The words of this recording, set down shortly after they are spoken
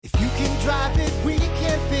drive it, we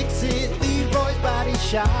can fix it. Leroy's Body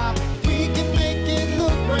Shop. We can make it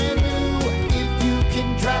look brand new. If you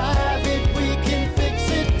can drive it, we can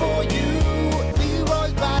fix it for you.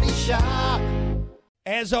 Leroy's Body Shop.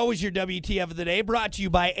 As always, your WTF of the day brought to you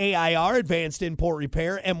by AIR, Advanced Import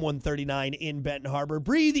Repair, M139 in Benton Harbor.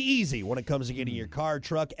 Breathe easy when it comes to getting your car,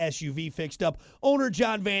 truck, SUV fixed up. Owner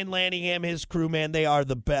John Van Lanningham, his crew, man, they are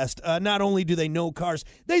the best. Not only do they know cars,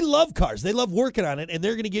 they love cars. They love working on it, and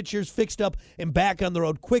they're going to get yours fixed up and back on the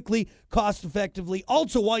road quickly, cost-effectively.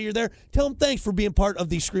 Also, while you're there, tell them thanks for being part of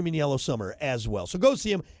the Screaming Yellow Summer as well. So go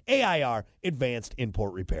see them, AIR, Advanced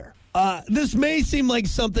Import Repair. This may seem like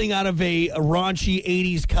something out of a raunchy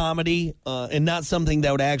 80s comedy and not something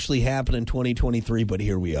that would actually happen in 2023, but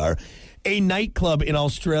here we are. A nightclub in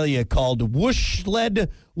Australia called Woolshed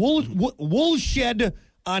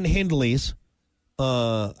on Hindley's.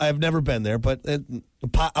 I've never been there, but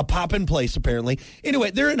a pop-in place, apparently.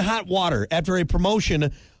 Anyway, they're in hot water after a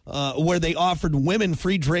promotion where they offered women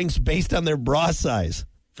free drinks based on their bra size.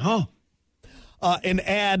 Oh. An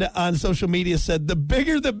ad on social media said the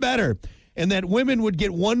bigger the better, and that women would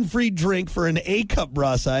get 1 free drink for an A cup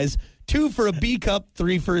bra size, 2 for a B cup,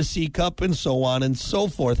 3 for a C cup, and so on and so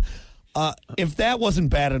forth. If that wasn't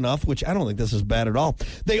bad enough, which I don't think this is bad at all,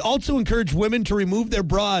 they also encourage women to remove their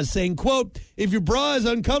bras, saying, quote, if your bra is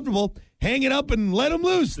uncomfortable, hang it up and let them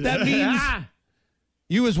loose. That means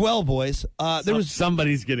you as well, boys.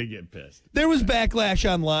 Somebody's going to get pissed. There was backlash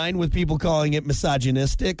online with people calling it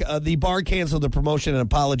misogynistic. The bar canceled the promotion and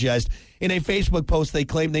apologized. In a Facebook post, they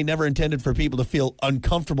claimed they never intended for people to feel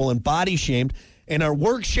uncomfortable and body shamed and are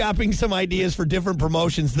workshopping some ideas for different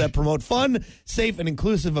promotions that promote fun, safe, and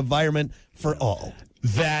inclusive environment for all.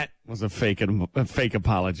 That was a fake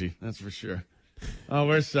apology. That's for sure. Oh,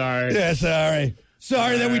 we're sorry. Yeah, sorry.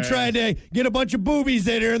 Sorry that we tried to get a bunch of boobies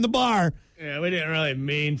in here in the bar. Yeah, we didn't really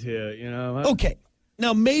mean to, you know. Okay.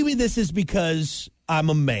 Now, maybe this is because I'm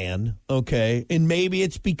a man, okay? And maybe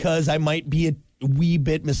it's because I might be a wee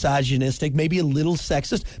bit misogynistic, maybe a little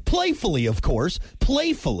sexist. Playfully, of course.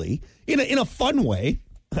 Playfully. In a fun way.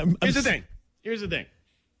 Here's the thing.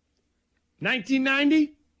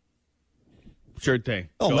 1990? Sure thing.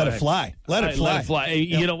 Oh, let it fly. Let it fly. Hey,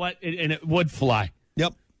 you know what? And it would fly.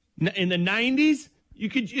 Yep. In the 90s,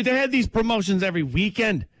 they had these promotions every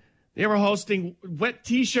weekend. They were hosting wet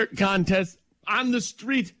T-shirt contests on the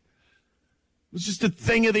street. It was just a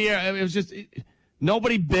thing of the air. It was just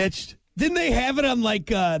nobody bitched. Didn't they have it on like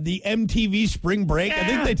the MTV Spring Break?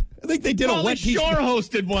 Yeah. I think they did a wet T-shirt. Shore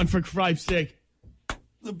hosted one, for Christ's sake.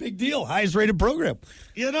 It's a big deal. Highest rated program.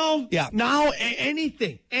 You know. Yeah. Now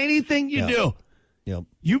anything you do. Yep.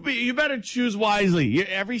 You better choose wisely.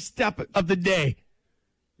 Every step of the day.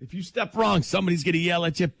 If you step wrong, somebody's going to yell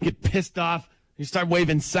at you, get pissed off. You start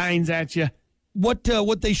waving signs at you. What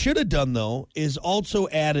they should have done, though, is also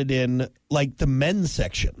added in, like, the men's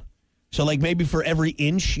section. So, like, maybe for every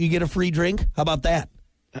inch you get a free drink. How about that?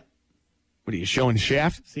 What are you, showing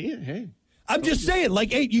shaft? See it? Hey. I'm just saying,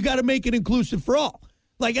 like, hey, you got to make it inclusive for all.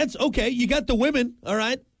 Like, that's okay. You got the women, all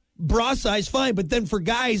right? Bra size, fine. But then for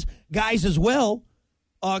guys as well,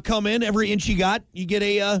 come in. Every inch you got, you get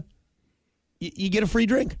a free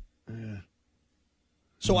drink. Yeah.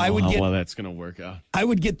 So I would get. Well, that's going to work out. I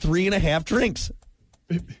would get 3.5 drinks.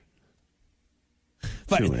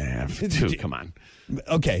 2.5. 2. Come on.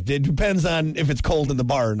 Okay, it depends on if it's cold in the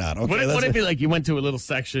bar or not. Okay, would it be like you went to a little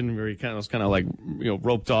section where you was kind of like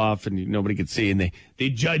roped off and nobody could see, and they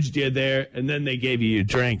judged you there, and then they gave you your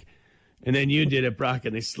drink, and then you did it, Brock,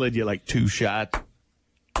 and they slid you like 2 shots.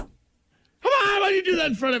 Come on, why do you do that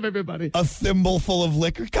in front of everybody? A thimble full of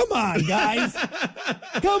liquor. Come on, guys.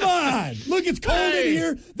 Come on. Look, it's cold in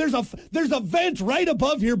here. There's a vent right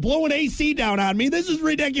above here blowing AC down on me. This is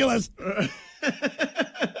ridiculous.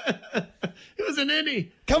 It was an innie.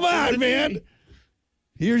 Come on, man. Innie.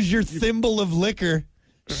 Here's your thimble of liquor.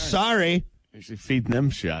 Right. Sorry. Actually feeding them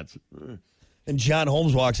shots. And John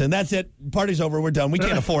Holmes walks in. That's it. Party's over. We're done. We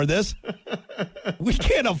can't afford this. We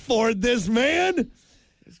can't afford this, man.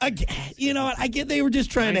 You know what? I get they were just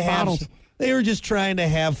trying to have. They were just trying to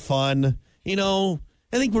have fun. You know,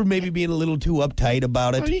 I think we're maybe being a little too uptight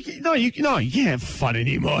about it. You can't have fun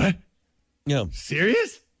anymore. Yeah.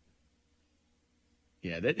 Serious?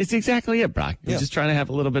 Yeah, it's exactly it, Brock. We're just trying to have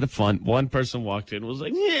a little bit of fun. One person walked in and was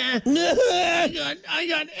like, "Yeah, I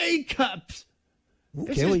got A cups."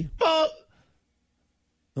 Okay,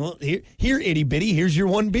 well, here, itty bitty. Here's your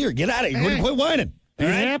 1 beer. Get out of here. Quit whining. Be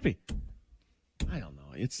happy. I don't know.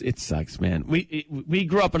 It sucks, man. We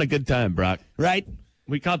grew up in a good time, Brock. Right.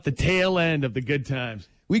 We caught the tail end of the good times.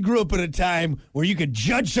 We grew up in a time where you could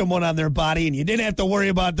judge someone on their body and you didn't have to worry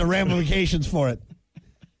about the ramifications for it.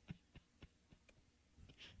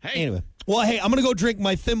 Hey, Anyway. Well, hey, I'm going to go drink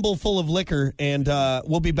my thimble full of liquor, and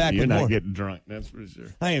we'll be back you're with not more. getting drunk, that's for sure.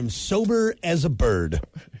 I am sober as a bird.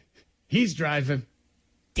 He's driving.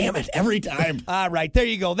 Damn it, every time. All right, there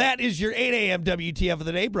you go. That is your 8 a.m. WTF of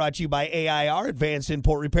the day, brought to you by AIR, Advanced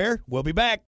Import Repair. We'll be back.